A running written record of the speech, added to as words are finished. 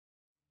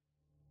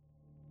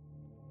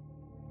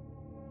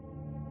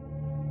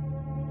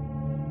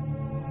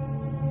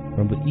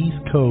from the East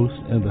Coast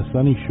and the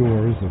sunny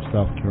shores of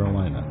South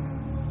Carolina.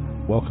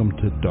 Welcome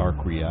to Dark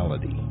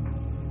Reality.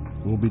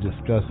 We'll be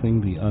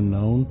discussing the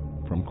unknown,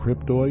 from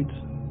cryptoids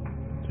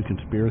to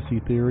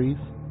conspiracy theories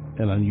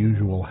and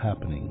unusual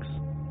happenings.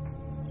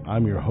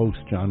 I'm your host,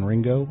 John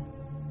Ringo.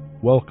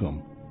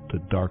 Welcome to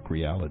Dark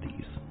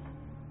Realities.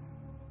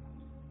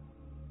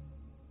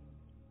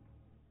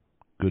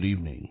 Good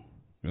evening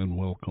and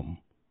welcome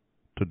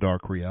to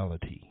Dark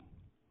Reality.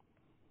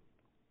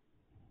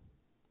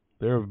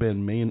 There have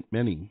been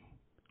many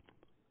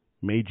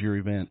major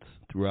events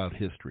throughout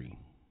history.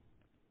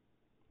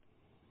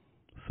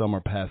 Some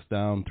are passed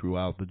down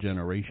throughout the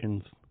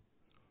generations,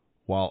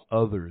 while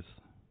others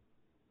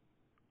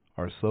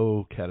are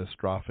so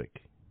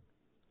catastrophic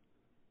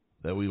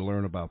that we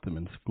learn about them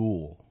in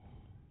school.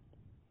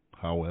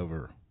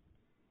 However,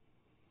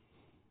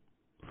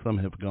 some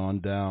have gone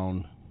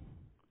down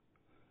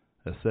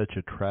as such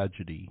a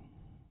tragedy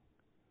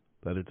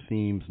that it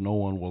seems no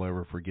one will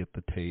ever forget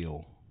the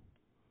tale.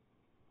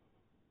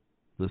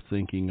 The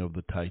sinking of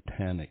the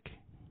Titanic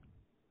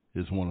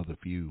is one of the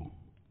few.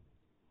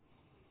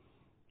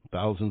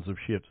 Thousands of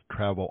ships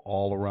travel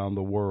all around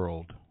the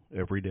world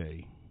every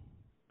day,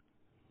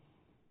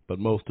 but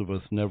most of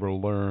us never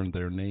learn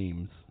their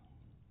names.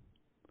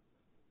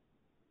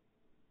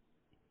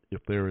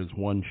 If there is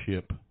one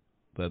ship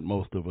that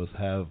most of us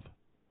have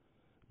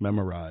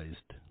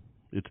memorized,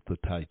 it's the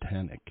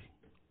Titanic.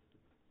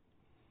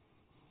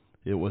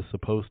 It was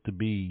supposed to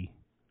be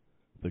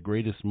the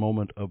greatest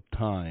moment of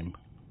time.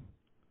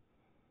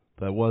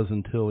 That was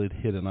until it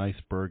hit an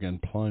iceberg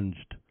and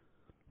plunged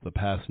the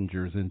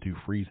passengers into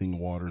freezing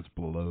waters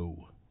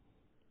below.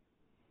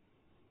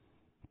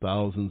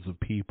 Thousands of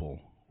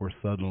people were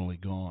suddenly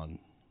gone.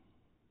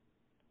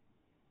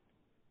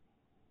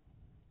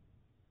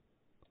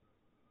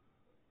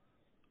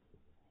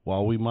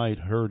 While we might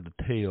heard the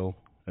tale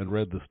and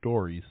read the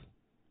stories,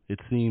 it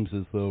seems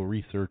as though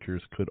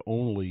researchers could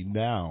only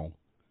now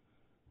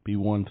be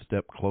one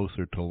step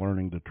closer to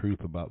learning the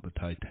truth about the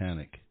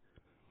Titanic.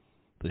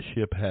 The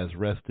ship has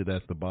rested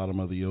at the bottom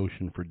of the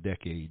ocean for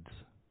decades,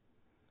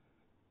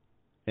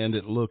 and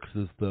it looks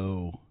as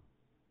though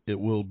it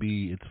will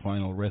be its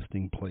final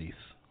resting place.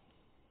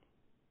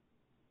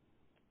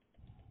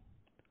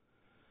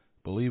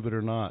 Believe it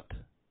or not,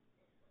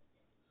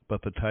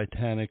 but the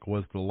Titanic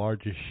was the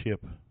largest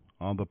ship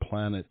on the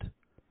planet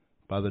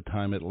by the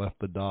time it left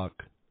the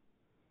dock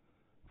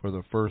for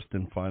the first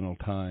and final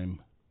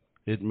time.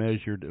 It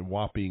measured a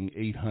whopping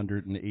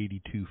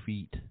 882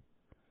 feet,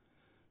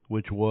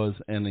 which was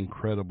an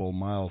incredible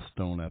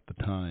milestone at the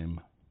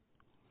time.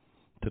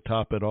 To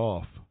top it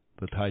off,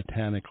 the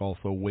Titanic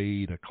also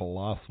weighed a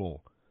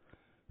colossal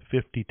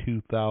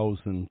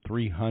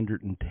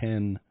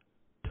 52,310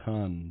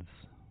 tons.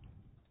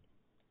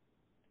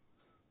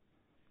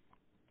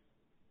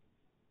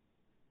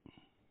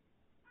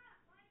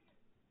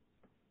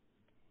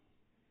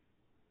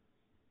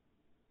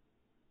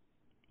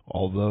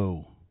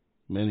 Although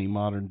many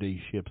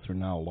modern-day ships are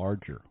now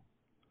larger,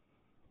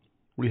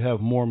 we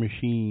have more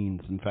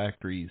machines and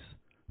factories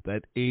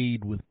that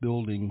aid with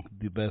building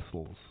the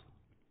vessels.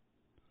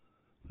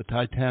 The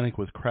Titanic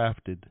was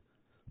crafted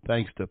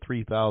thanks to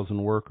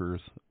 3,000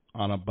 workers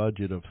on a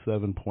budget of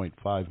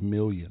 $7.5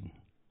 million.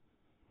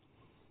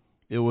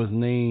 It was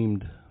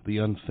named the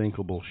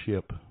Unsinkable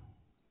Ship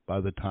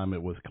by the time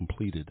it was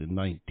completed in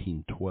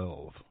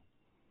 1912.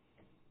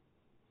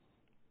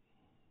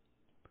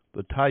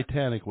 The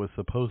Titanic was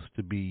supposed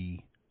to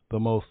be the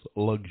most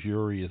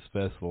luxurious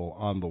vessel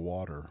on the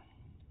water.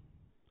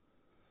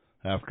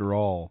 After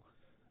all,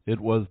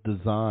 it was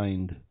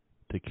designed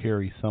to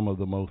carry some of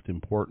the most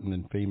important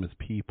and famous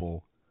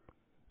people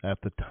at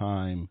the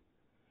time,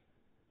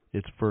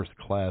 its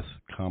first-class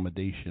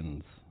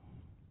accommodations.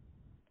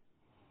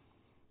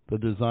 The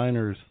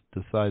designers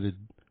decided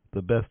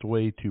the best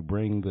way to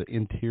bring the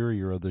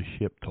interior of the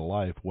ship to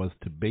life was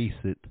to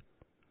base it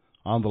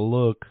on the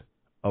look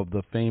of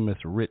the famous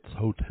Ritz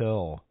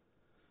Hotel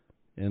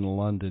in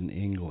London,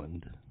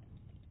 England.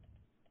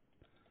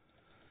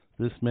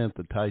 This meant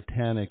the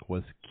Titanic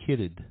was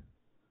kitted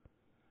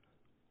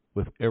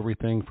with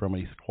everything from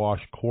a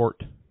squash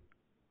court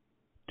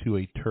to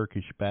a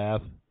Turkish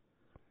bath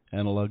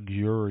and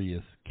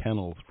luxurious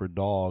kennels for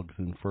dogs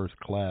in first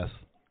class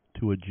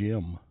to a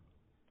gym.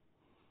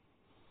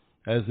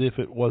 As if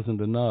it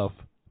wasn't enough,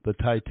 the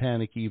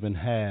Titanic even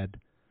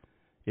had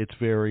its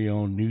very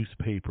own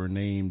newspaper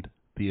named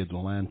the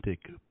Atlantic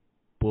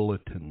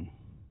Bulletin.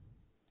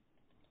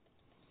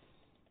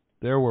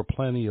 There were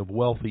plenty of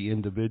wealthy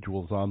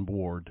individuals on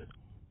board,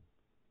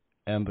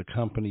 and the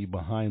company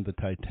behind the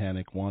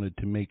Titanic wanted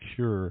to make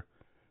sure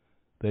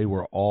they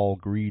were all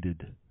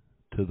greeted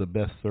to the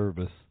best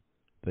service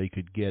they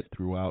could get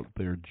throughout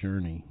their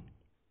journey.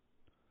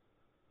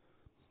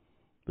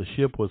 The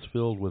ship was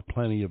filled with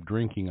plenty of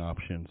drinking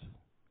options,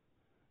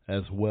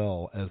 as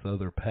well as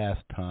other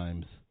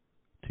pastimes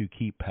to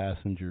keep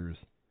passengers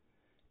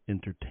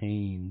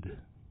entertained.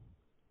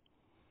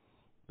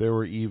 There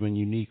were even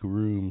unique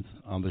rooms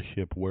on the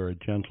ship where a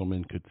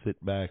gentleman could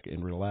sit back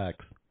and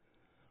relax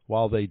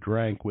while they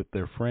drank with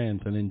their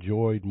friends and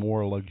enjoyed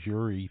more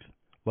luxuries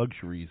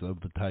of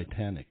the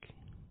Titanic.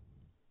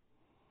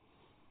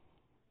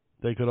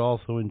 They could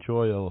also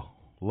enjoy a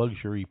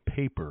luxury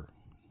paper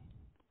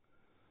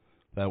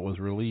that was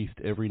released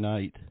every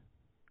night,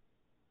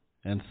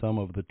 and some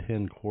of the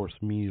 10-course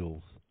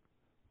meals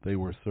they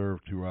were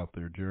served throughout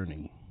their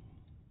journey.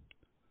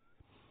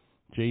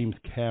 James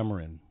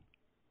Cameron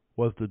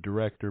was the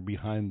director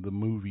behind the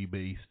movie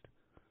based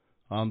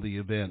on the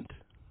event.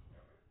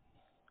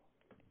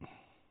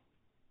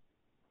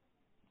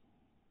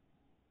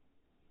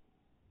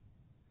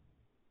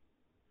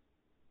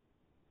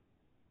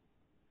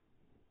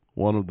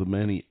 One of the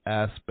many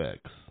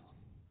aspects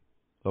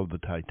of the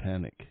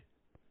Titanic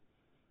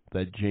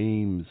that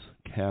James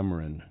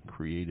Cameron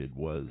created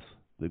was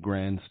the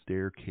grand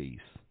staircase,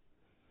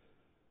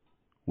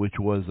 which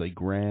was as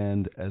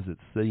grand as it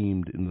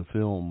seemed in the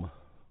film.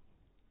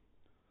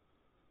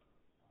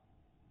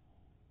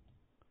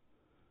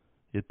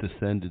 It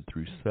descended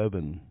through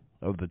 7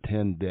 of the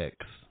 10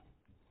 decks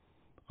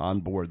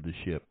on board the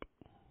ship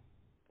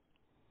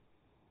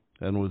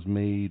and was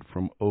made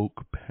from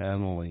oak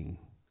paneling,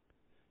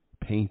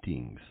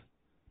 paintings,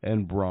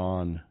 and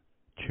bronze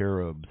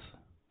cherubs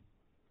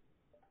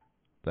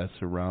that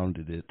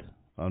surrounded it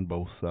on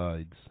both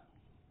sides.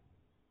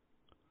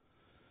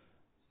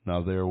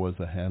 Now there was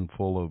a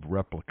handful of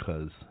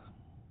replicas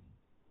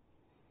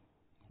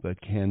that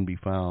can be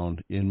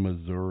found in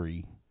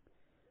Missouri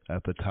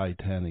at the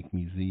Titanic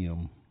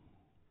Museum.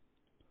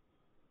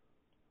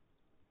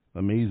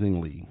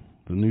 Amazingly,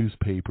 the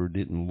newspaper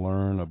didn't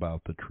learn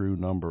about the true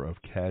number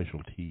of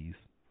casualties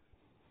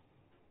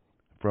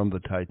from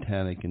the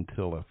Titanic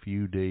until a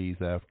few days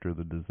after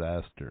the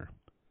disaster.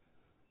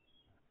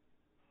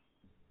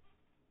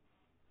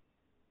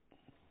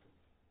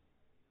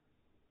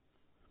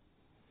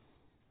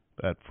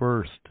 At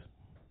first,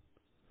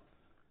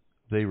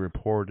 they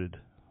reported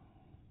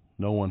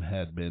no one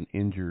had been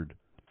injured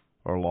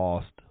or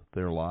lost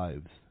their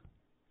lives.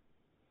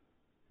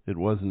 It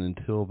wasn't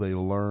until they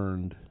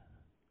learned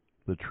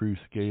the true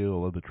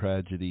scale of the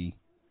tragedy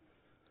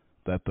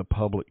that the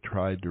public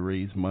tried to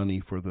raise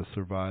money for the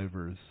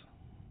survivors.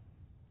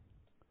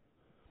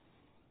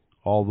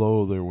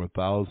 Although there were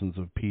thousands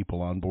of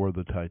people on board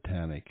the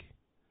Titanic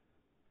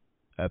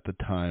at the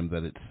time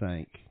that it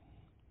sank,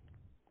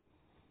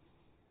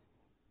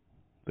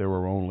 there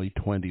were only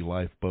 20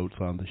 lifeboats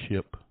on the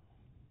ship.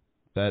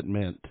 That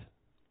meant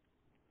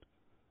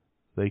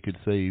they could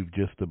save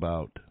just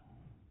about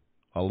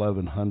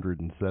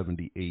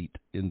 1,178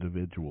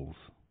 individuals.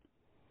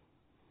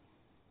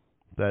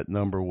 That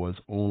number was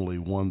only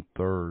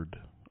 1/3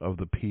 of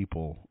the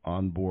people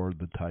on board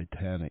the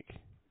Titanic.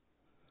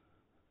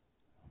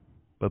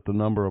 But the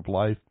number of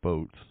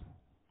lifeboats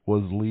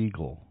was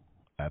legal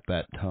at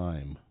that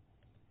time.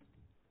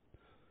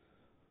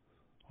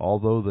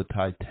 Although the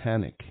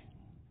Titanic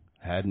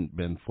hadn't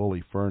been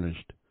fully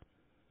furnished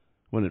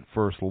when it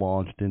first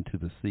launched into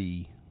the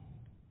sea,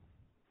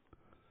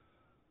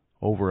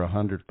 over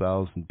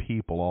 100,000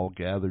 people all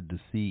gathered to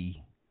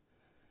see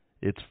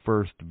its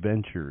first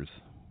ventures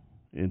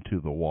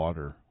into the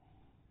water.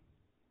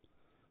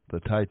 The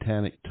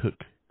Titanic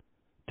took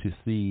to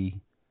sea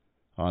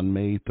on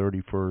May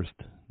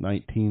 31st,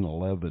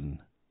 1911,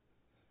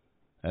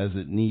 as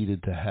it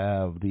needed to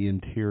have the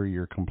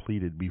interior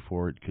completed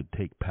before it could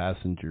take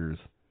passengers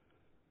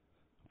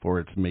for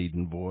its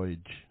maiden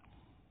voyage.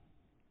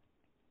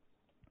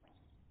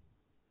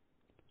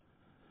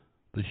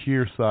 The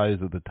sheer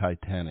size of the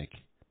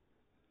Titanic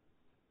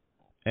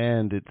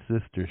and its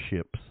sister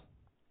ships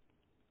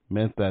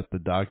meant that the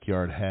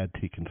dockyard had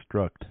to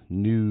construct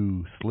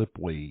new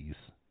slipways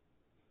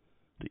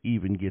to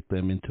even get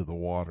them into the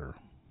water.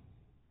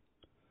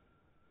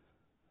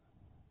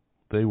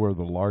 They were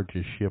the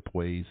largest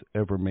shipways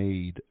ever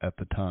made at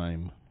the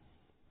time.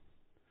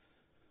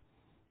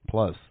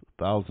 Plus,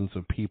 thousands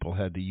of people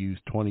had to use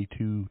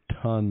 22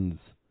 tons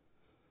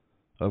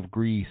of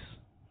grease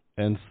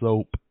and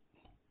soap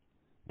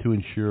to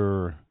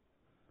ensure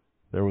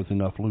there was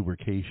enough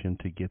lubrication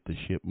to get the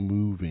ship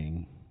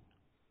moving.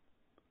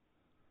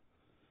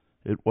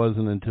 It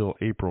wasn't until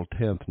April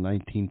 10th,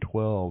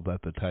 1912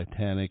 that the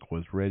Titanic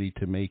was ready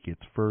to make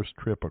its first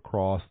trip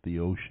across the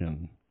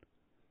ocean.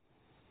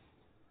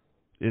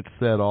 It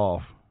set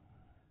off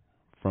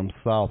from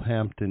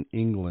Southampton,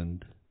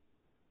 England,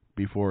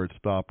 before it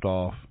stopped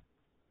off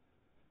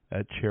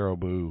at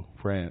Cherbourg,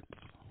 France.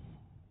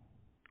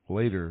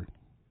 Later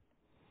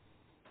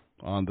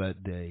on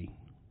that day,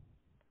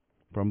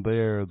 from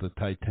there, the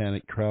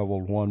Titanic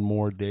traveled one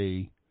more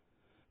day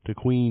to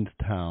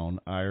Queenstown,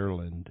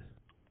 Ireland,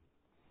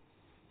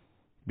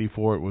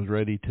 before it was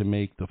ready to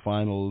make the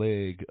final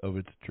leg of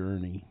its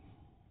journey.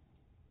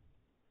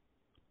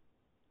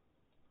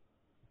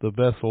 The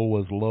vessel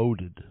was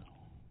loaded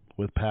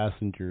with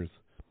passengers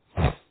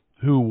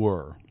who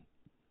were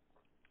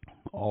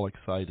all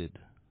excited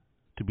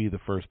to be the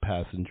first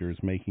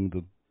passengers making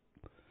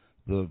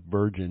the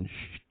Virgin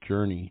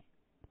journey.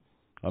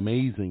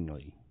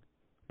 Amazingly,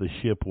 the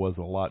ship was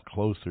a lot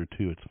closer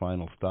to its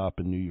final stop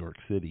in New York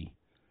City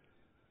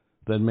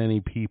than many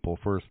people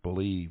first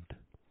believed.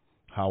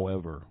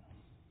 However,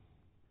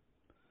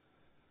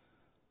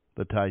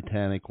 the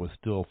Titanic was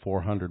still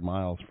 400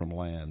 miles from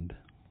land.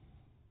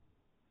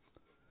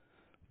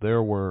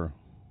 There were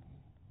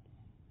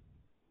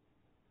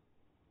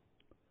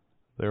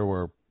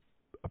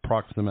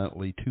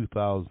approximately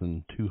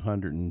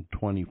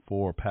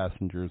 2,224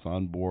 passengers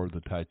on board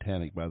the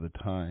Titanic by the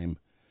time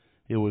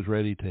it was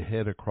ready to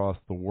head across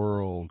the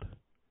world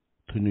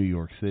to New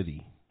York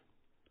City.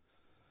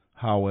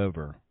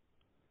 However,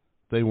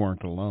 they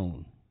weren't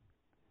alone.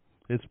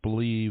 It's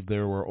believed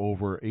there were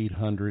over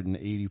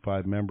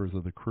 885 members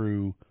of the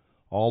crew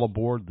all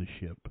aboard the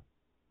ship.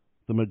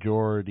 The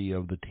majority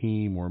of the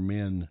team were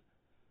men,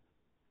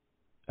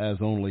 as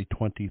only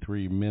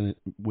 23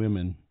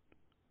 women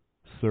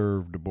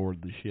served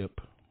aboard the ship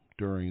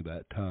during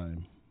that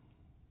time.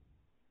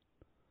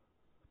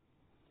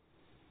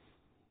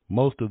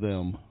 Most of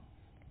them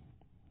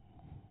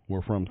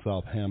were from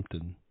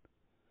Southampton,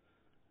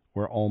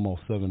 where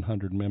almost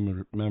 700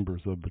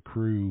 members of the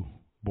crew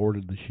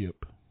boarded the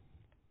ship,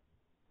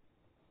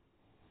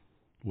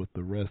 with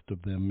the rest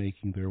of them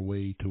making their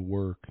way to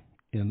work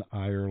in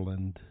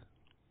Ireland.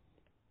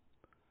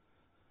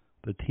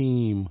 The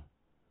team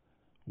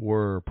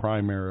were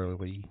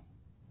primarily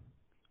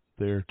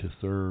there to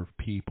serve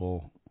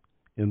people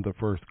in the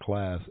first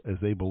class, as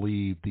they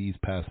believed these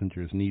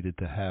passengers needed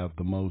to have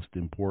the most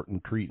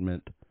important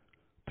treatment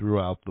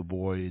throughout the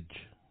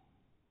voyage.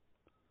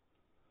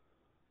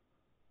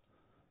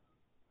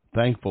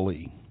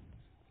 Thankfully,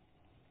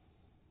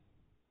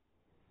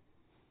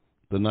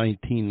 the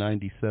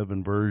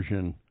 1997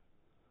 version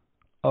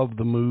of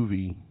the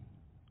movie,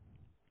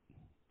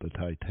 The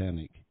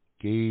Titanic,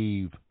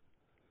 gave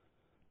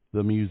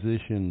the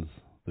musicians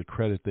the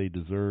credit they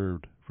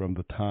deserved from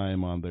the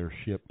time on their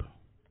ship.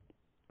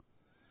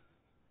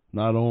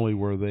 Not only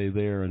were they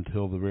there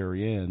until the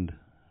very end,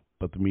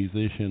 but the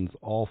musicians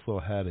also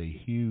had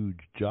a huge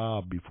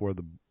job before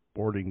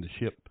boarding the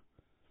ship.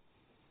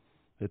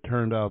 It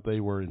turned out they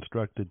were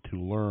instructed to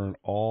learn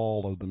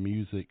all of the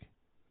music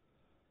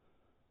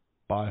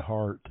by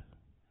heart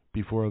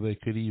before they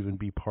could even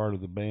be part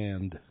of the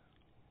band.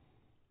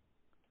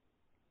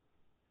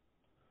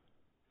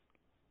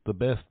 The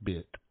best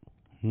bit.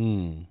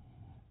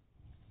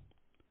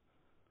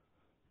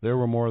 There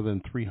were more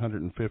than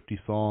 350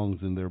 songs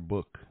in their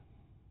book.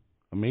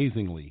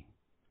 Amazingly,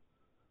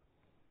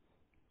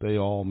 they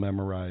all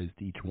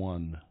memorized each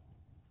one.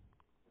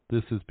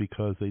 This is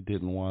because they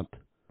didn't want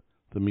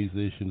the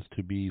musicians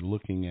to be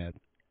looking at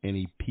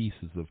any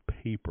pieces of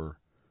paper,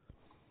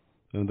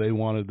 and they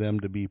wanted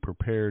them to be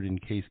prepared in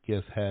case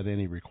guests had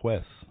any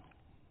requests.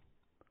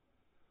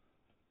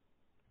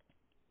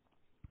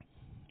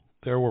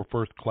 There were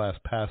first-class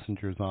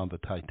passengers on the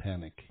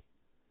Titanic,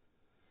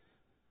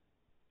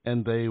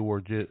 and there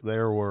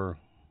were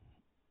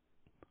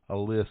a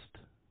list.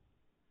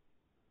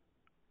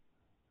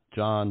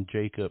 John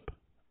Jacob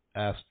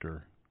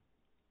Astor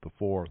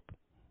IV.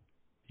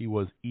 He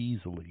was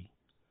easily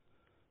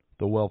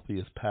the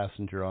wealthiest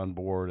passenger on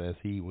board, as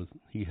he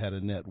had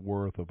a net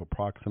worth of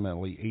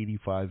approximately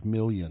 $85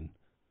 million,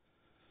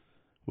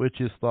 which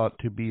is thought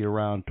to be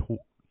around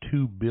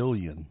 $2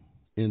 billion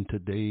in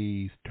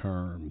today's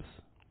terms.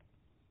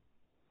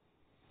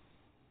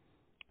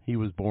 He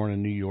was born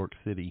in New York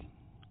City,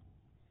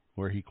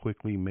 where he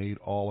quickly made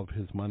all of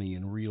his money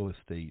in real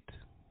estate.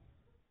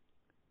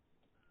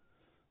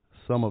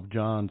 Some of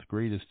John's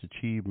greatest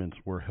achievements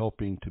were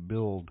helping to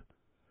build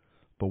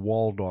the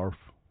Waldorf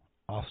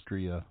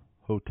Astoria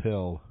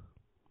Hotel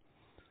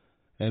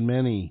and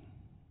many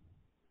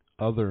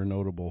other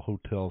notable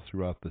hotels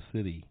throughout the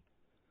city.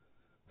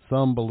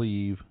 Some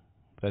believe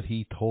that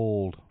he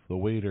told the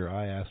waiter,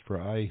 "I asked for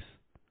ice,"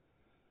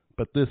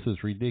 but this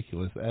is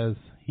ridiculous. As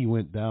he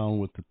went down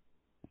with the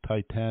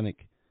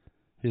Titanic,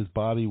 his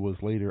body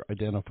was later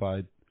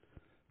identified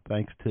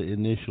thanks to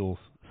initials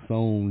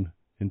sewn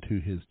into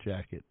his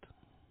jacket.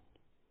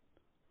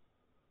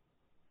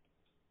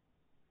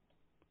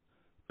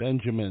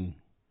 Benjamin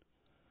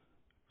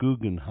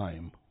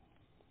Guggenheim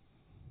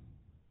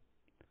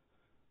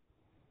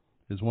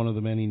is one of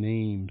the many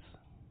names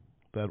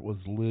that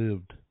was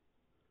lived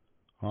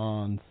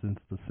on since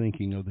the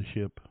sinking of the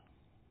ship.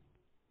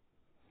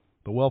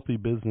 The wealthy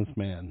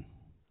businessman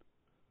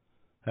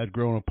had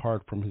grown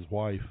apart from his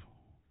wife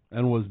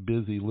and was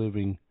busy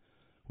living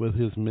with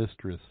his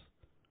mistress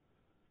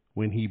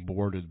when he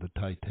boarded the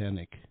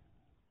Titanic,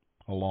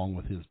 along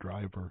with his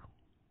driver,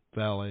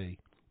 valet,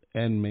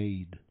 and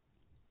maid.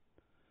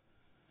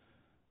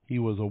 He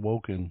was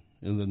awoken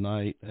in the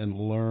night and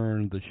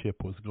learned the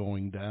ship was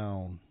going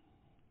down.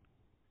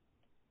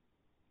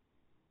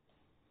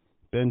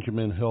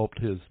 Benjamin helped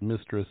his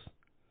mistress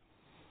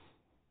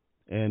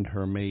and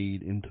her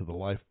maid into the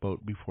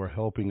lifeboat before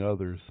helping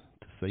others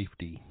to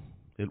safety.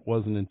 It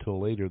wasn't until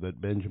later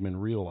that Benjamin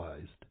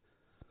realized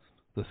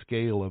the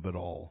scale of it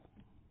all.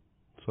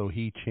 So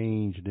he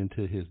changed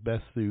into his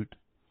best suit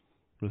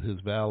with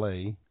his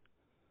valet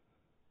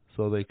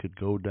so they could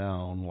go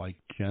down like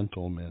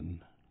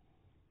gentlemen.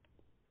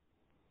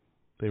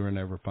 They were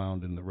never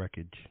found in the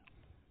wreckage.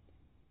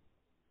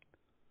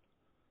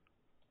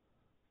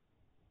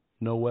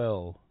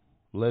 Noelle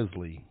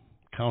Leslie,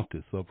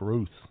 Countess of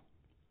Reuss,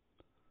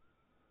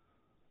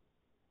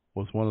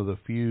 was one of the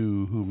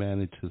few who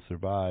managed to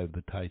survive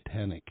the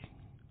Titanic.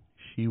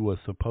 She was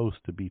supposed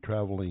to be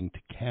traveling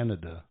to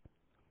Canada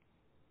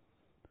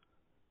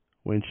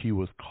when she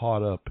was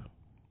caught up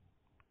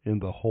in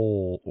the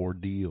whole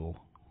ordeal.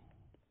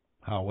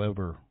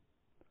 However,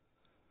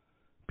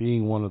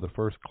 being one of the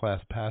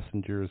first-class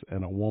passengers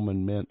and a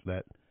woman meant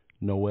that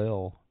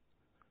Noelle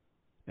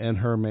and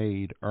her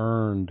maid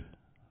earned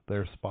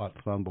their spots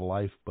on the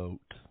lifeboat.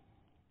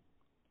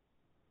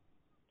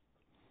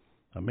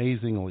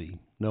 Amazingly,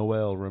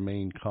 Noelle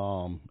remained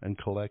calm and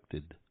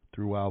collected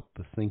throughout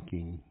the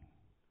sinking,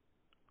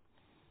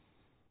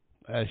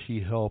 as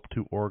she helped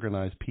to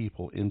organize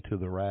people into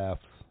the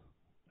rafts.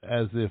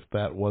 As if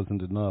that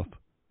wasn't enough,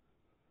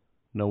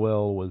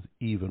 Noelle was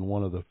even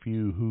one of the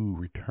few who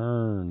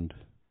returned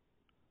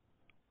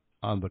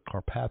on the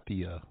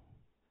Carpathia,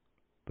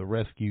 the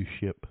rescue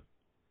ship,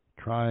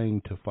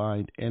 trying to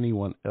find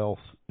anyone else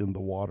in the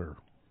water.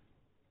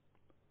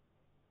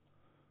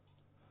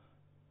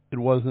 It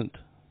wasn't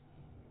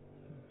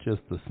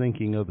just the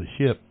sinking of the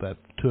ship that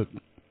took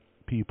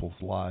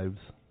people's lives.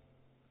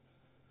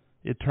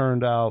 It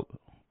turned out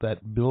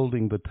that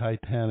building the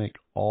Titanic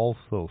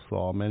also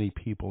saw many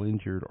people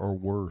injured or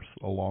worse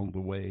along the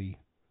way.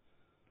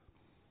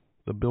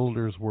 The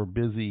builders were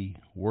busy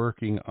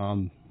working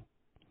on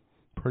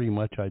pretty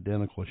much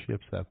identical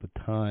ships at the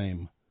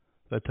time,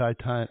 the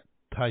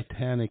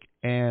Titanic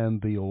and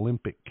the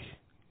Olympic.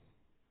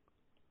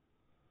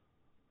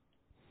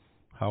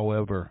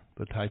 However,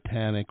 the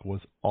Titanic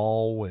was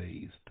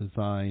always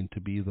designed to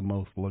be the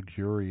most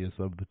luxurious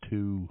of the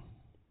two.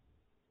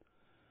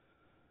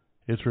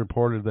 It's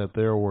reported that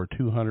there were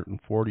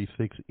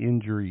 246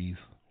 injuries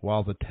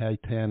while the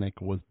Titanic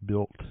was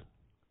built.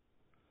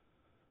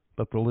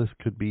 But the list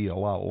could be a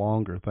lot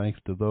longer thanks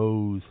to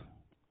those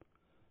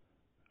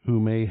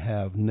who may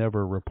have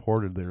never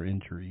reported their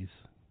injuries.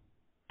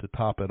 To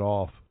top it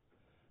off,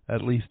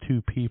 at least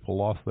 2 people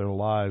lost their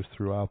lives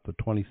throughout the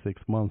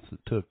 26 months it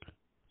took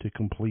to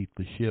complete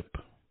the ship.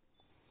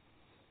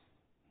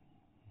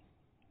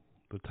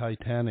 The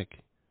Titanic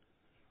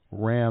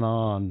ran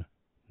on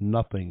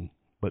nothing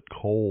but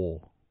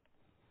coal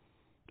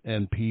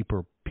and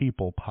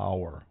people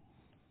power.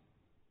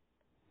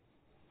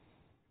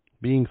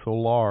 Being so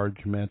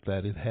large meant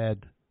that it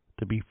had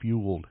to be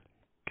fueled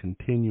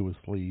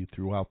continuously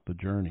throughout the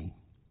journey.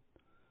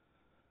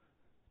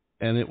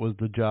 And it was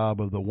the job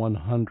of the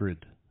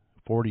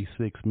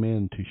 146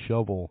 men to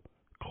shovel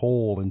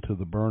coal into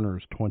the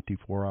burners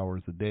 24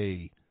 hours a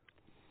day.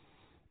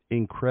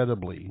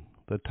 Incredibly,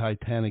 the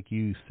Titanic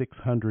used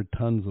 600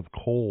 tons of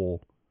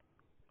coal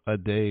a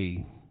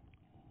day.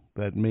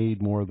 That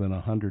made more than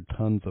 100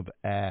 tons of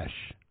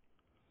ash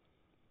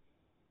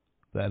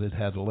that it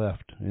had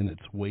left in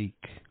its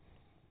wake.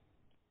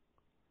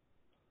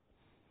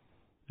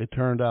 It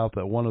turned out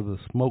that one of the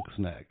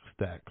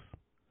smokestacks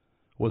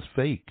was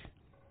fake,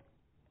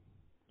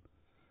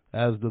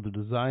 as the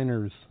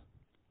designers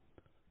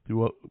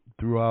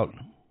throughout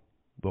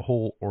the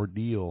whole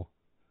ordeal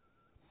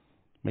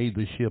made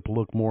the ship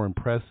look more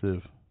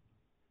impressive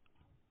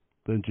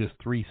than just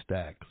 3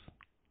 stacks.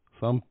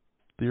 Some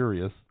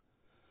theorists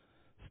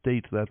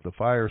states that the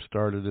fire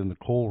started in the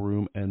coal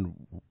room and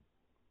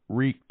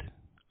reeked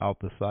out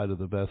the side of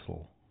the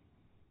vessel,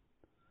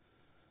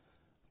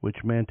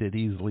 which meant it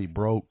easily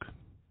broke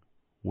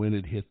when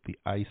it hit the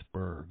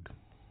iceberg.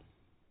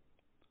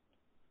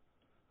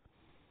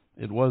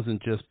 It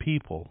wasn't just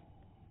people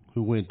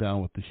who went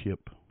down with the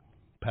ship.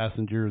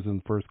 Passengers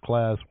in first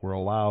class were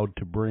allowed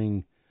to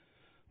bring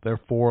their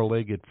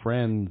 4-legged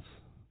friends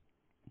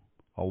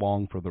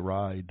along for the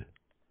ride.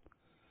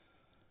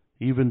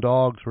 Even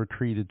dogs were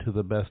treated to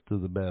the best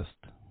of the best.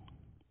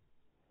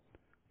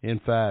 In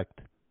fact,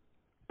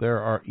 there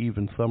are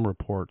even some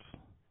reports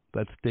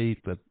that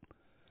state that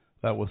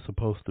was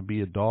supposed to be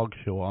a dog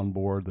show on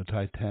board the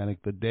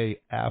Titanic the day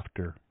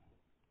after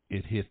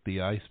it hit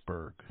the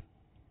iceberg.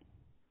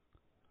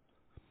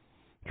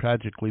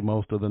 Tragically,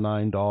 most of the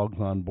 9 dogs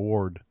on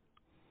board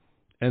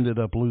ended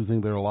up losing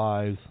their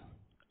lives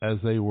as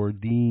they were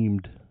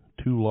deemed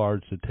too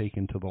large to take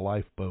into the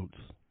lifeboats.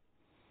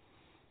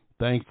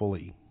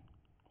 Thankfully,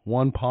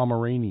 1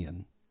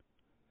 Pomeranian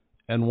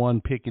and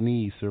 1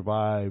 Pekingese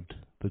survived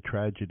the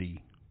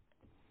tragedy.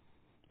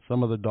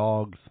 Some of the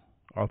dogs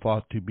are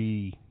thought to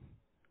be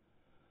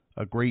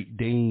a Great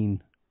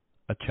Dane,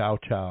 a Chow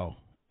Chow,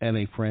 and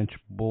a French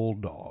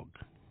Bulldog.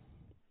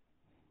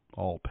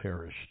 All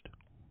perished.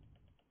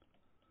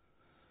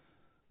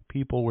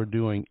 People were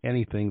doing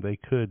anything they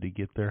could to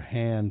get their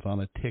hands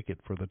on a ticket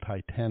for the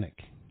Titanic.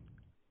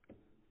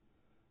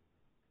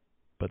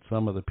 But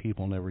some of the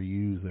people never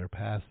used their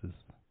passes.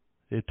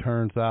 It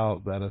turns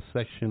out that a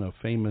section of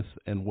famous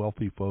and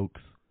wealthy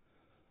folks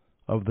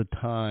of the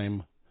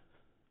time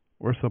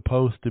were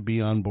supposed to be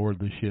on board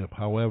the ship.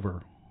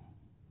 However,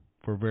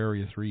 for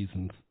various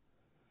reasons,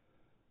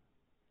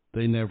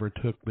 they never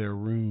took their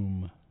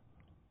room.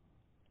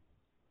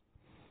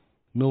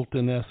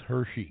 Milton S.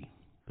 Hershey,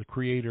 the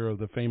creator of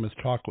the famous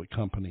chocolate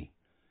company,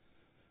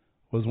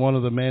 was one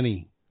of the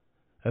many,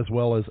 as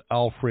well as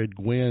Alfred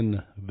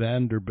Gwynn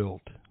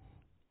Vanderbilt.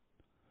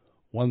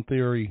 One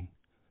theory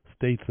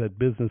states that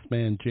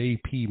businessman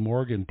J.P.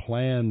 Morgan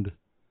planned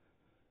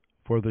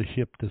for the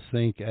ship to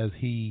sink as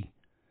he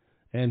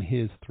and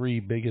his three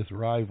biggest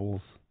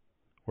rivals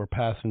were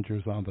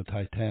passengers on the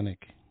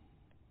Titanic.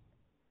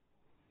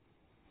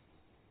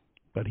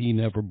 But he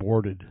never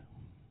boarded,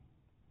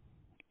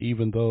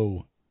 even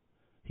though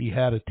he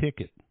had a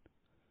ticket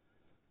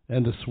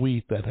and a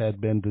suite that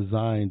had been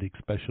designed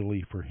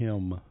especially for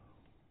him.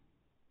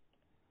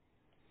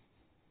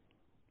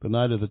 The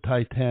night of the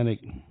Titanic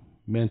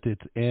meant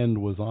its end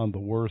was on the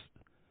worst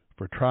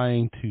for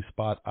trying to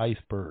spot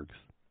icebergs.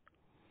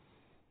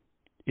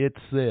 It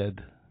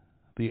said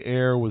the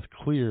air was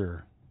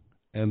clear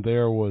and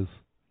there was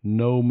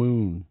no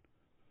moon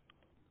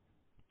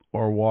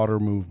or water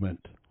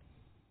movement,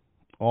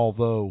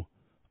 although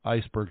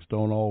icebergs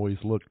don't always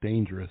look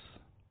dangerous.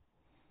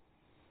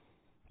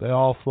 They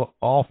also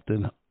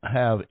often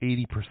have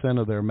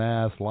 80% of their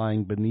mass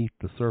lying beneath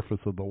the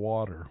surface of the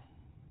water,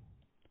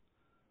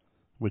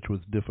 which was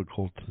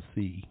difficult to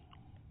see.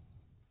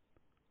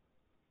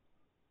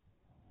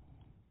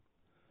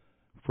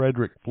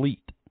 Frederick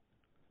Fleet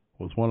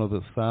was one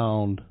who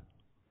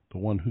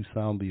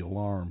sounded the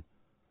alarm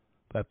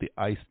that the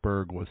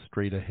iceberg was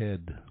straight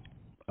ahead.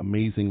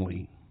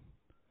 Amazingly,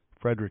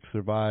 Frederick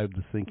survived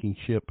the sinking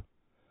ship,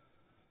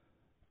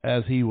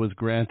 as he was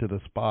granted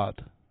a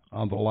spot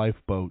on the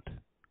lifeboat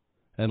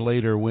and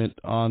later went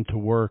on to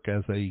work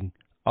as an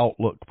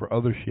outlook for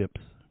other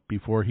ships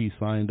before he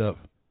signed up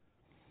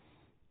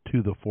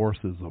to the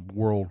forces of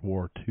World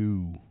War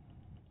II.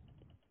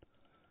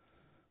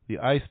 The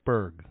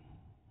iceberg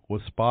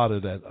was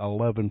spotted at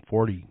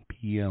 11:40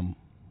 p.m.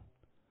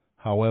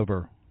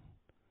 However,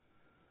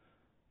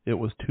 it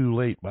was too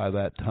late by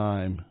that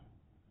time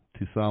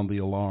to sound the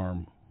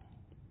alarm.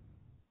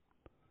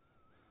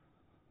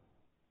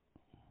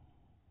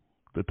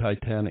 The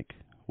Titanic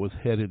was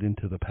headed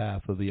into the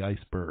path of the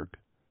iceberg.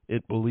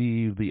 It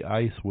believed the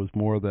ice was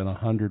more than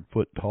 100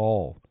 foot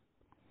tall,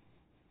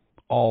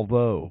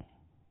 although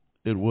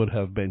it would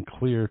have been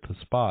clear to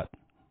spot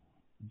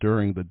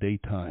during the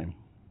daytime.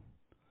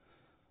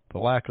 The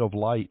lack of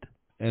light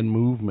and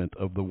movement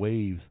of the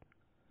waves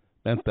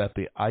meant that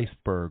the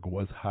iceberg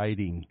was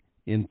hiding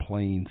in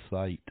plain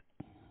sight.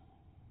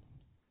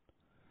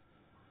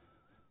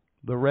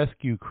 The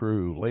rescue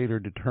crew later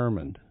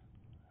determined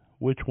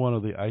which one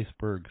of the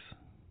icebergs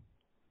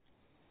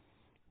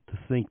to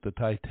sink the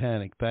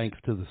Titanic thanks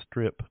to the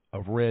strip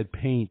of red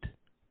paint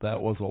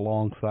that was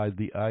alongside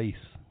the ice.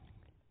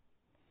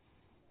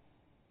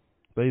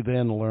 They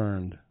then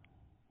learned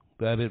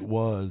that it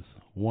was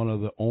one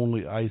of the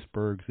only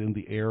icebergs in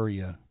the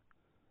area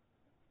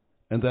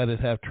and that it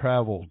had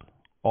traveled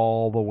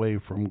all the way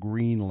from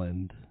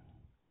Greenland.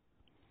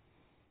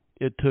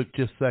 It took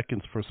just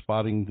seconds for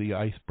spotting the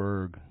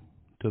iceberg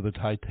to the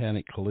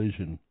Titanic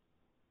collision.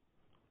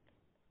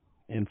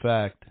 In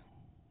fact,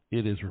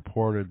 it is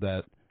reported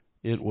that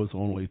it was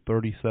only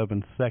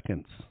 37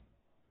 seconds.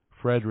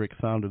 Frederick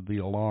sounded the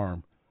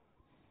alarm.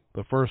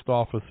 The first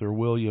officer,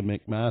 William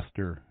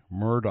McMaster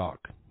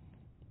Murdoch,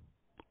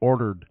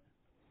 ordered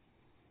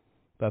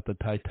that the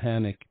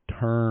Titanic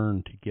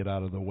turn to get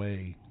out of the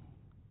way.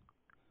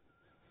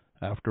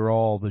 After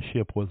all, the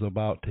ship was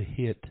about to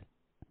hit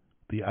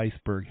the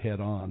iceberg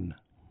head-on.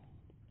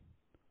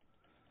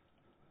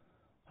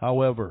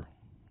 However,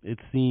 it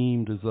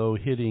seemed as though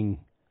hitting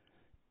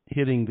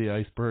the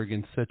iceberg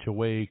in such a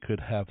way could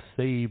have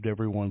saved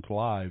everyone's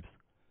lives.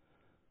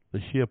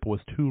 The ship was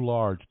too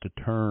large to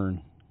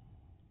turn,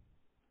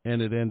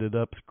 and it ended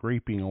up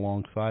scraping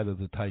alongside of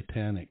the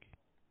Titanic.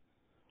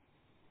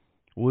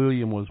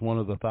 William was one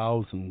of the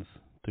thousands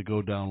to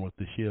go down with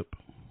the ship.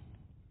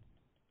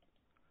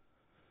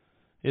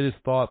 It is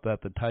thought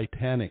that the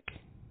Titanic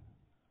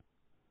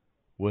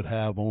would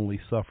have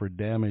only suffered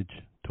damage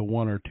to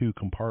one or two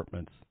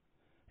compartments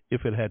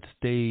if it had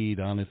stayed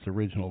on its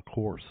original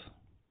course.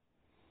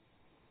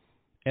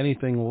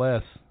 Anything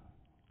less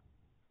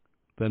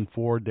than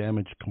 4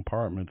 damaged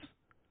compartments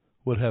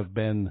would have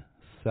been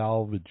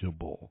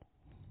salvageable.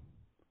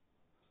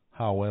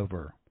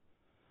 However,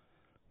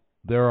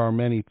 there are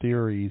many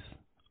theories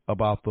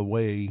about the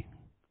way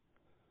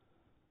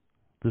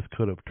this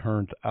could have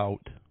turned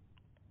out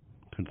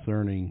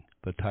concerning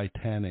the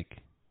Titanic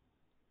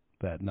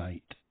that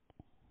night.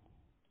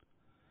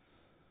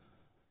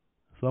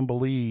 Some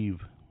believe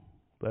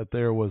that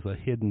there was a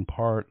hidden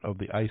part of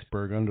the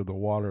iceberg under the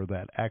water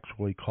that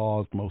actually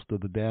caused most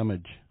of the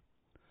damage.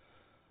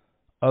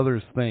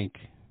 Others think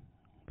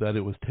that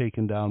it was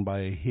taken down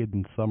by a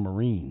hidden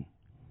submarine.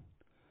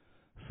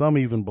 Some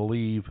even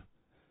believe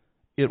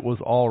it was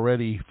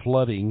already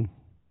flooding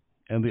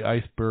and the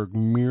iceberg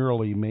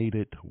merely made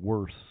it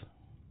worse.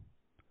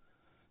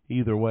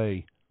 Either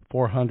way,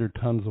 400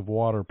 tons of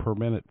water per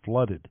minute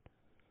flooded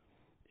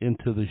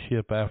into the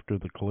ship after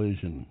the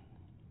collision.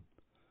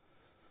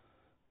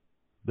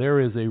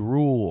 There is a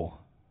rule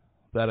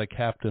that a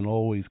captain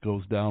always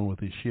goes down with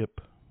his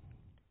ship.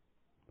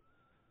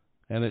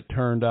 And it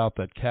turned out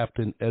that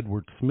Captain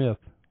Edward Smith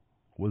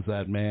was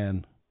that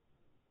man,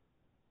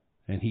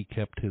 and he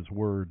kept his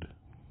word.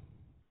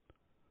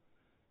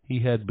 He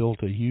had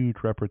built a huge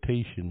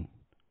reputation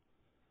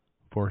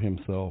for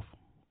himself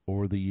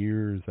over the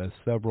years, as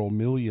several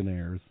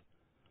millionaires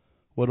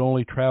would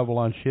only travel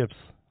on ships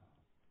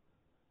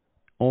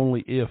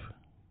only if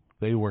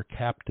they were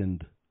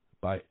captained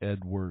by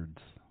Edwards.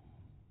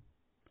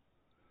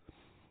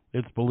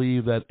 It's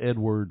believed that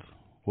Edwards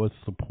was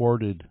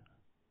supported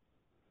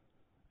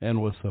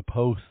and was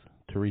supposed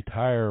to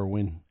retire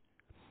when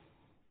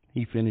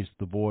he finished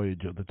the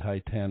voyage of the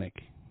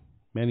Titanic.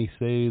 Many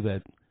say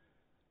that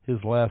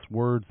his last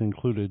words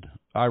included,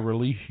 "I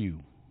release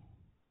you,"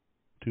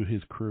 to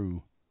his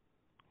crew,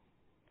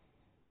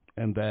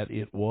 and that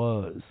it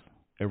was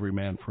every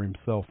man for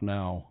himself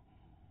now.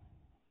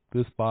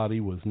 This body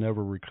was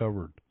never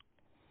recovered,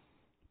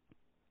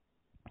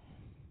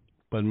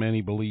 but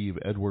many believe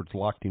Edwards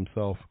locked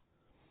himself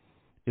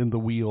in the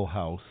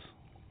wheelhouse.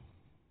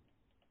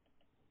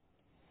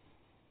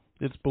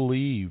 It's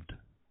believed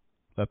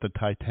that the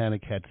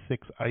Titanic had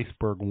 6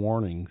 iceberg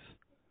warnings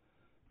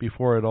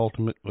before it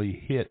ultimately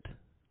hit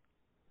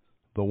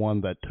the one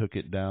that took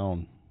it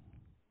down.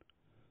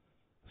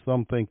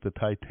 Some think the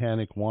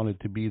Titanic wanted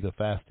to be the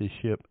fastest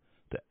ship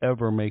to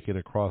ever make it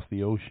across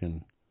the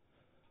ocean,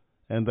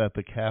 and that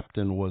the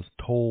captain was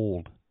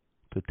told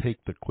to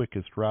take the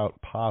quickest route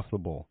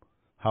possible.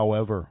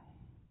 However,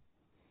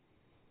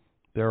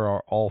 there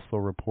are also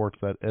reports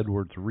that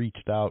Edwards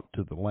reached out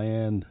to the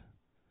land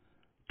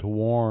to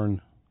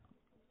warn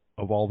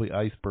of all the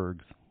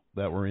icebergs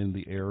that were in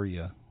the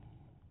area.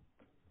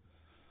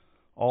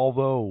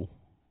 Although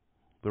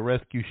the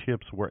rescue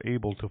ships were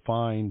able to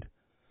find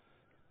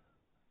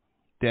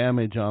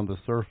damage on the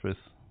surface,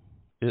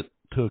 it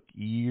took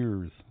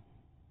years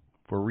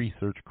for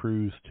research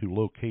crews to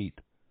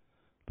locate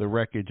the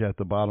wreckage at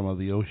the bottom of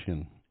the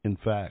ocean. In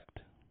fact,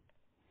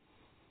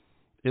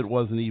 it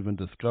wasn't even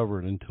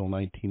discovered until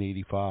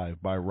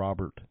 1985 by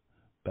Robert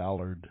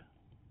Ballard.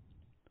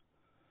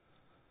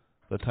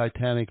 The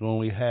Titanic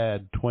only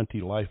had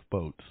 20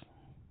 lifeboats,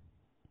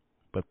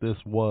 but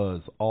this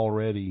was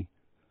already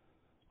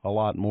a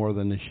lot more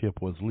than the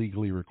ship was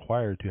legally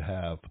required to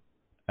have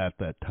at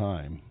that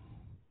time.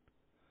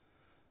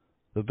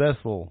 The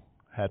vessel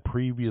had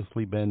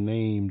previously been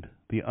named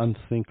the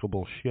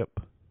Unsinkable Ship,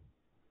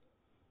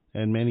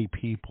 and many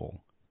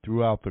people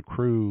throughout the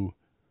crew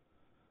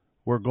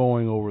were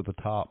going over the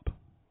top.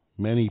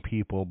 Many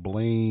people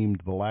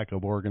blamed the lack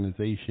of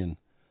organization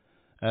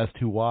as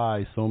to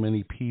why so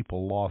many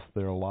people lost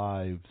their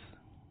lives.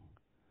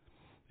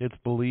 It's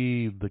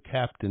believed the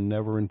captain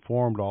never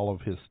informed all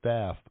of his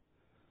staff,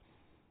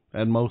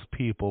 and most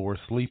people were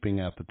sleeping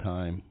at the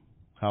time.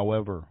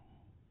 However,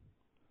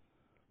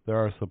 there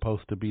are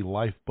supposed to be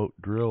lifeboat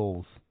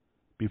drills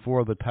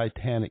before the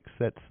Titanic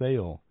set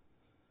sail.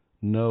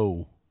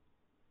 No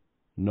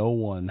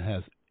one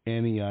has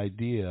any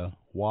idea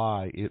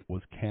why it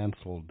was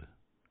canceled,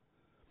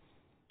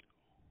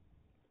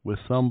 with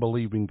some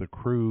believing the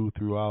crew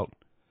throughout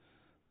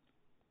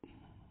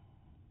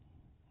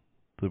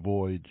the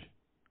voyage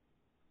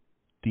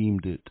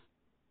deemed it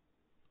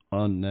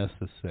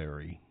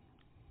unnecessary.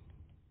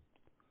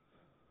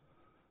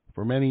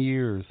 For many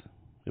years,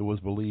 it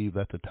was believed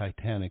that the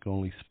Titanic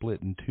only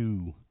split in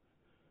two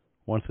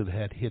once it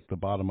had hit the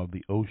bottom of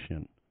the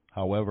ocean.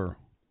 However,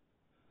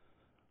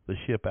 the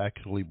ship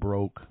actually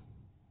broke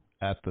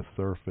at the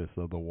surface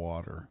of the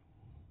water,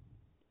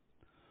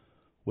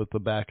 with the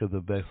back of the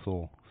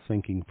vessel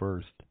sinking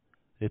first.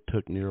 It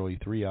took nearly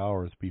 3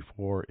 hours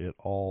before it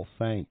all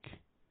sank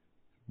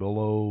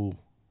below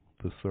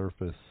the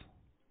surface.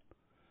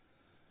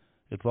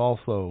 It's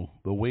also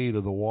the weight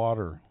of the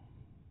water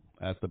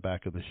at the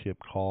back of the ship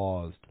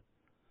caused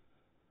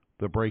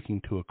the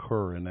breaking to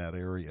occur in that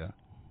area.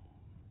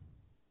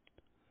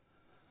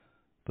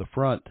 The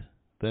front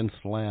then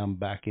slammed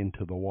back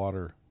into the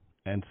water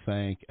and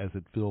sank as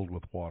it filled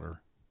with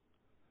water.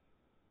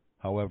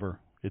 However,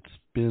 it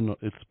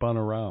spun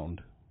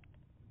around,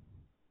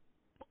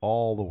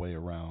 all the way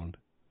around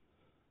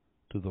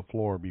to the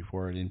floor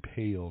before it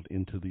impaled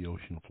into the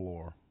ocean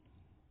floor.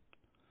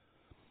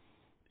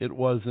 It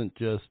wasn't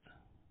just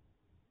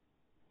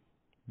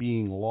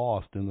being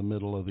lost in the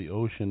middle of the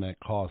ocean that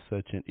caused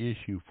such an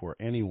issue for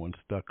anyone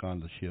stuck on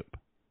the ship.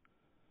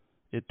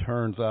 It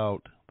turns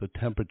out the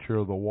temperature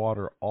of the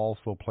water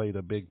also played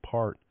a big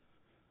part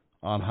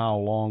on how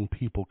long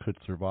people could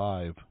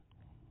survive.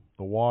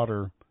 The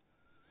water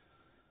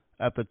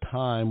at the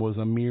time was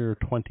a mere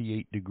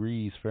 28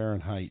 degrees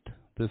Fahrenheit.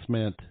 This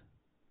meant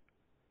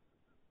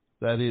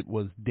that it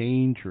was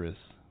dangerous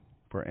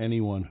for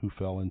anyone who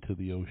fell into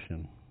the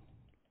ocean.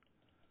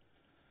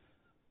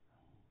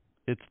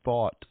 It's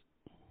thought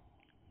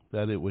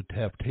that it would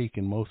have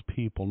taken most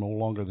people no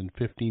longer than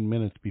 15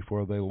 minutes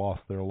before they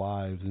lost their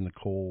lives in the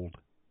cold.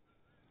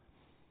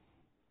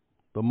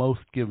 The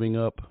most giving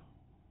up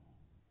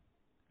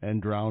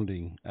and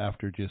drowning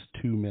after just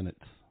 2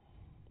 minutes.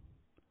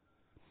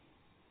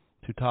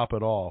 To top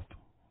it off,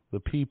 the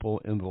people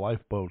in the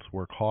lifeboats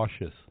were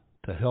cautious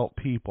to help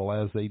people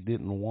as they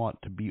didn't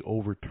want to be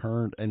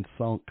overturned and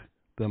sunk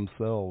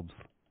themselves.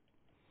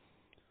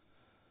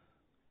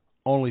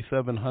 Only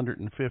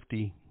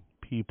 750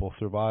 people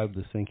survived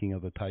the sinking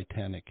of the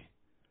Titanic.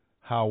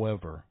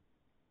 However,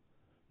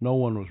 no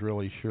one was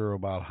really sure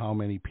about how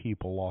many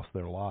people lost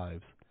their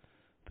lives.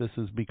 This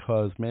is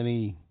because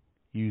many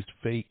used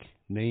fake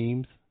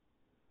names,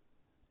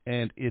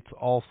 and it's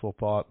also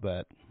thought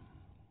that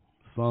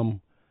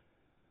some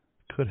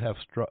could have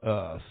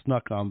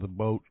snuck on the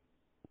boat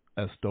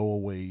as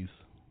stowaways.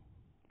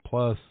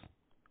 Plus,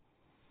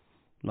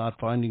 not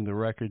finding the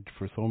wreckage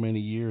for so many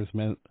years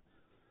meant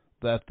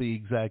that the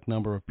exact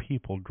number of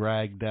people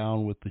dragged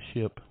down with the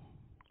ship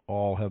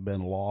all have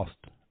been lost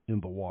in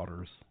the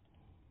waters.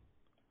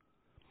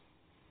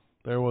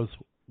 There was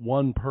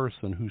one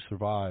person who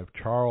survived,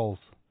 Charles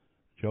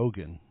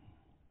Joughin.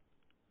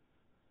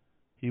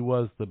 He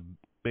was the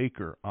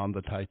baker on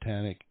the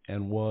Titanic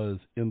and was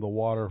in the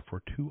water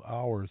for 2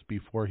 hours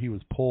before he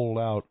was pulled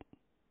out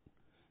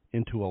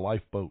into a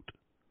lifeboat.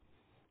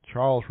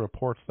 Charles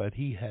reports that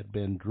he had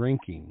been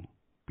drinking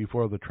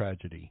before the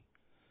tragedy,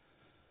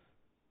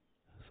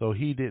 so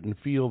he didn't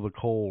feel the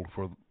cold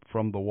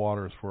from the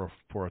waters for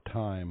a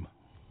time.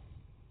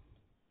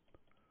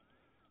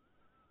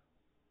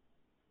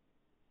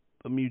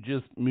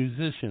 The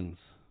musicians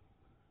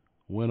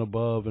went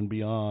above and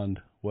beyond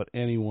what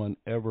anyone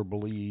ever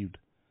believed.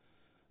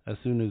 As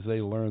soon as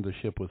they learned the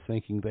ship was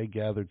sinking, they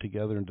gathered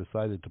together and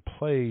decided to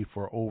play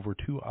for over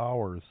 2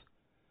 hours,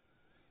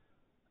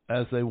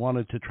 as they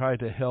wanted to try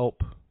to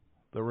help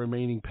the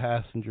remaining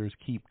passengers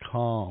keep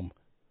calm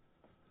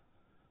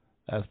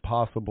as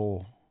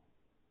possible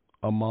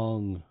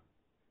among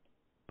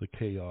the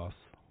chaos.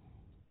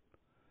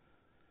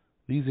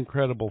 These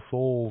incredible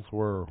souls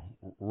were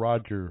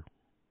Roger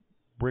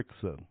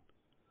Brixton,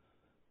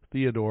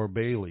 Theodore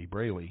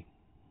Brayley,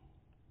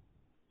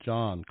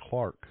 John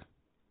Clark,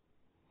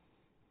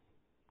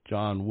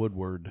 John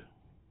Woodward,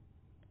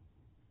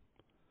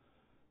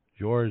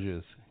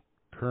 Georges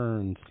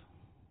Kearns,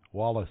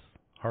 Wallace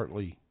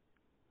Hartley,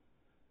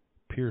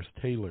 Pierce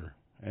Taylor,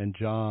 and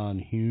John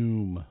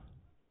Hume.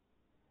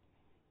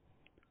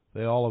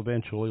 They all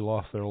eventually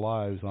lost their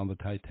lives on the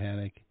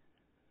Titanic,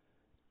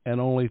 and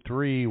only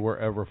 3 were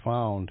ever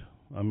found.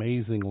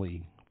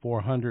 Amazingly,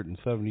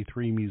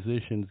 473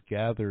 musicians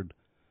gathered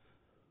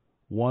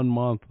 1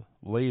 month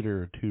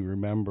later to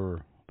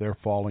remember their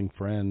falling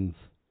friends,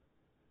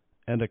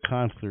 and a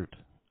concert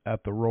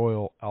at the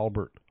Royal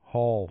Albert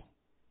Hall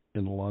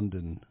in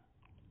London.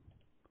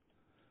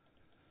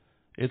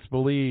 It's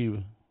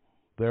believed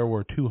there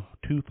were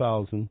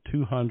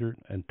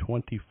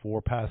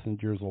 2,224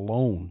 passengers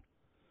alone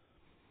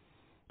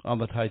on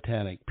the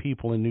Titanic.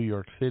 People in New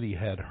York City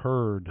had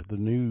heard the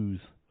news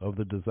of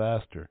the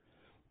disaster,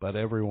 but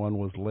everyone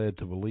was led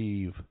to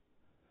believe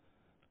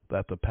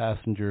that the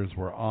passengers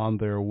were on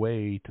their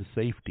way to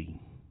safety.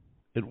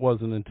 It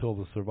wasn't until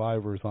the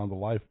survivors on the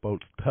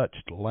lifeboats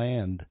touched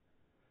land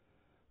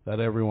that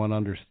everyone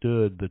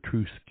understood the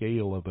true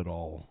scale of it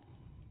all.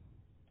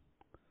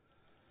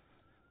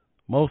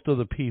 Most of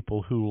the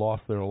people who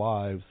lost their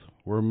lives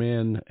were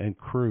men and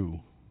crew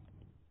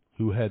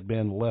who had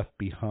been left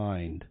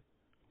behind.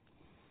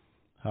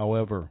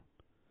 However,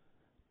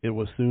 it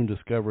was soon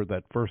discovered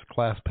that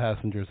first-class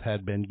passengers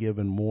had been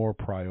given more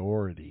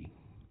priority.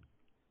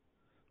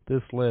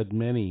 This led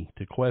many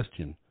to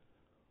question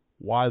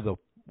why the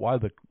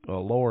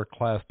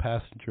lower-class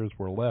passengers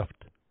were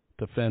left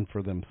to fend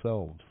for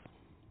themselves.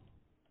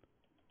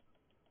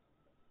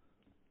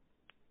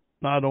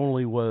 Not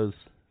only was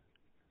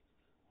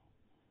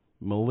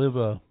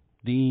Maliva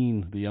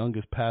Dean the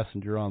youngest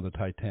passenger on the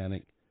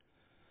Titanic,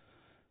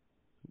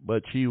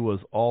 but she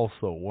was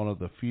also one of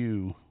the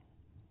few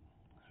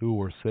who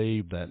were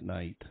saved that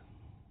night.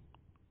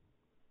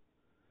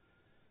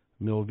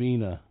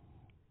 Milvina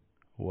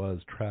was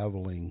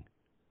traveling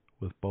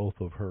with both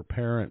of her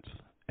parents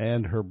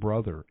and her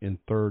brother in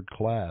third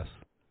class,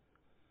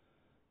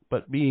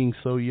 but being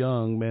so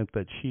young meant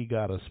that she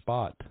got a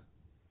spot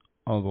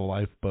on the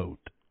lifeboat.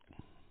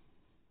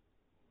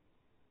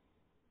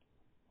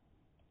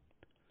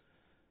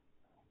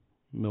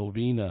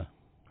 Milvina,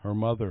 her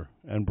mother,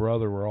 and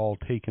brother were all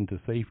taken to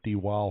safety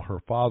while her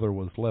father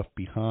was left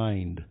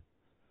behind.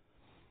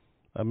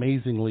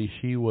 Amazingly,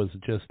 she was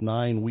just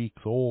 9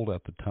 weeks old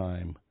at the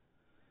time,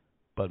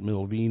 but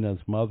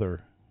Milvina's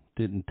mother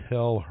didn't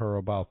tell her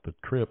about the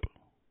trip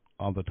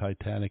on the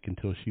Titanic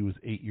until she was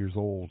 8 years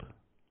old.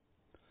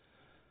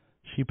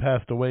 She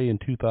passed away in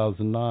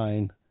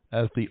 2009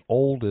 as the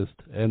oldest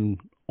and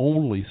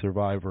only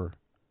survivor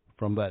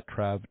from that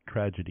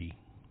tragedy.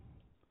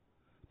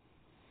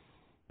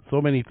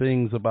 So many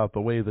things about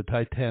the way the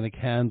Titanic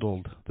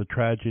handled the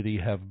tragedy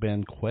have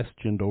been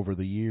questioned over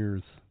the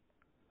years.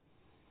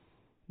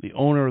 The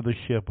owner of the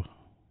ship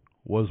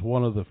was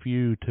one of the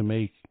few to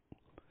make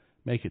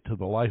it to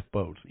the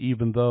lifeboats,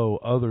 even though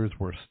others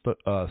were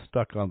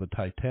stuck on the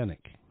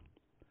Titanic.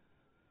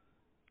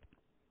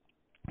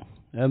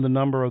 And the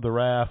number of the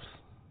rafts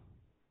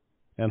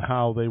and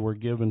how they were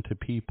given to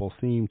people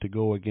seemed to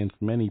go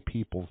against many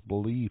people's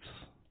beliefs.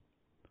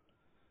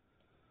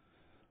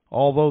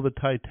 Although the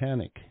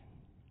Titanic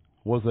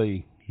was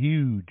a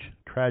huge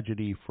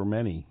tragedy for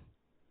many,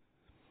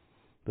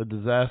 the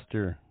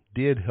disaster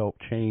did help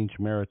change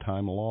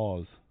maritime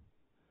laws.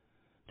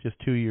 Just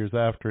 2 years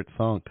after it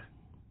sunk,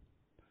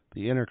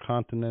 the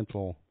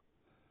Intercontinental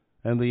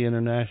and the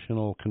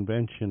International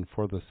Convention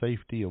for the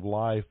Safety of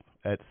Life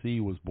at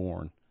Sea was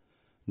born.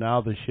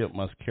 Now the ship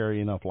must carry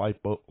enough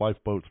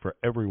lifeboats for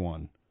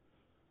everyone,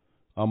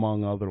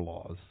 among other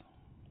laws.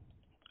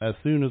 As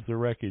soon as the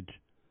wreckage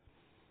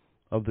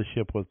of the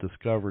ship was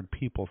discovered,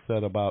 people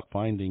set about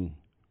finding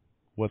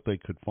what they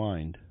could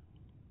find.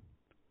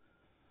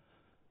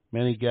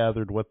 Many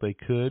gathered what they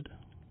could,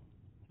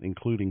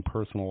 including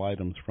personal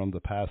items from the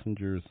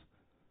passengers,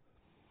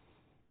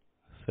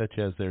 such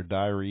as their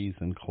diaries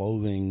and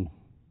clothing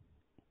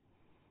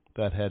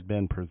that had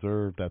been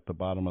preserved at the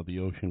bottom of the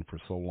ocean for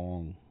so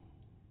long.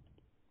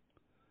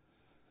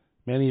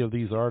 Many of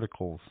these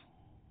articles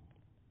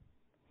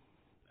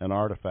and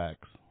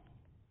artifacts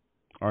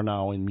are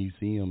now in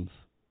museums,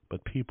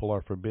 but people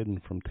are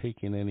forbidden from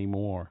taking any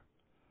more.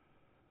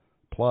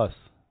 Plus,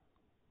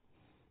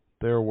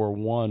 there were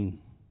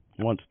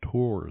once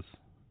tours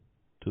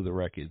to the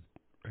wreckage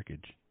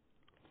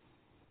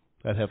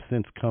that have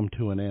since come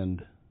to an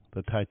end.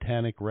 The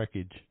Titanic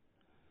wreckage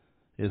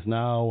is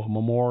now a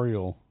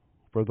memorial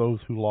for those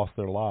who lost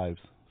their lives.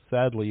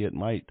 Sadly, it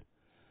might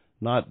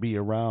not be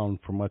around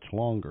for much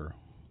longer.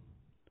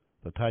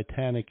 The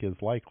Titanic is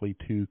likely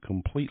to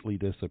completely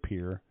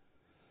disappear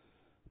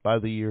by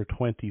the year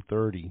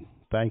 2030,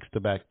 thanks to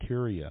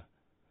bacteria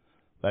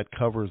that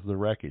covers the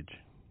wreckage.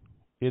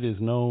 It is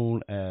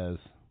known as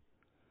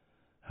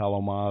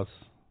Halomas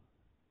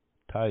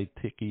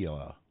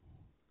Titicaea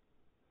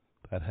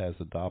that has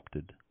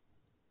adapted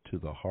to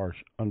the harsh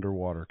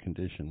underwater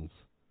conditions.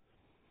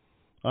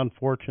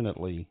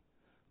 Unfortunately,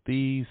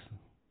 these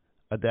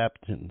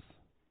adaptations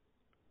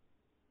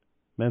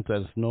meant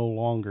that it's no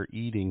longer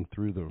eating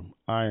through the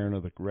iron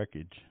of the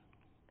wreckage.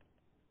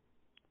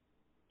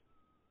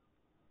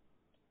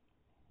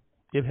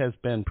 It has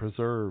been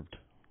preserved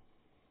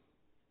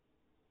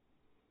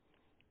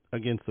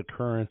against the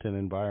current and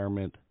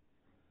environment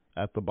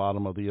at the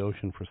bottom of the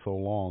ocean for so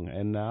long,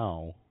 and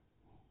now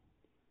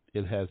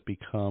it has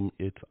become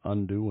its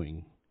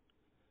undoing.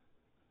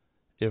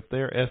 If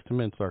their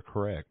estimates are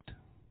correct,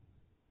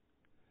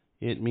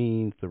 it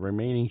means the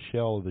remaining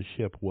shell of the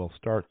ship will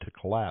start to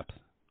collapse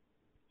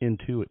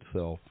into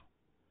itself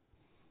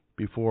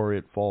before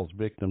it falls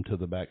victim to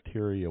the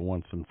bacteria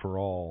once and for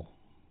all.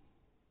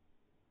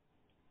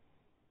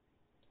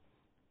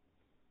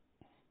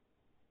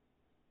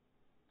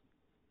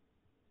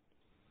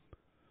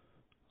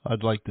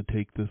 I'd like to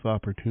take this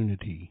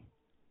opportunity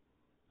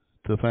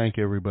to thank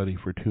everybody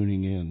for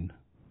tuning in.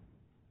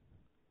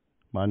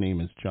 My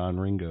name is John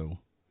Ringo.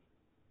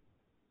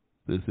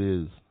 This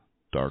is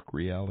Dark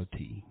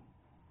Reality.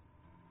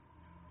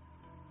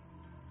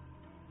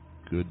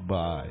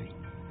 Goodbye.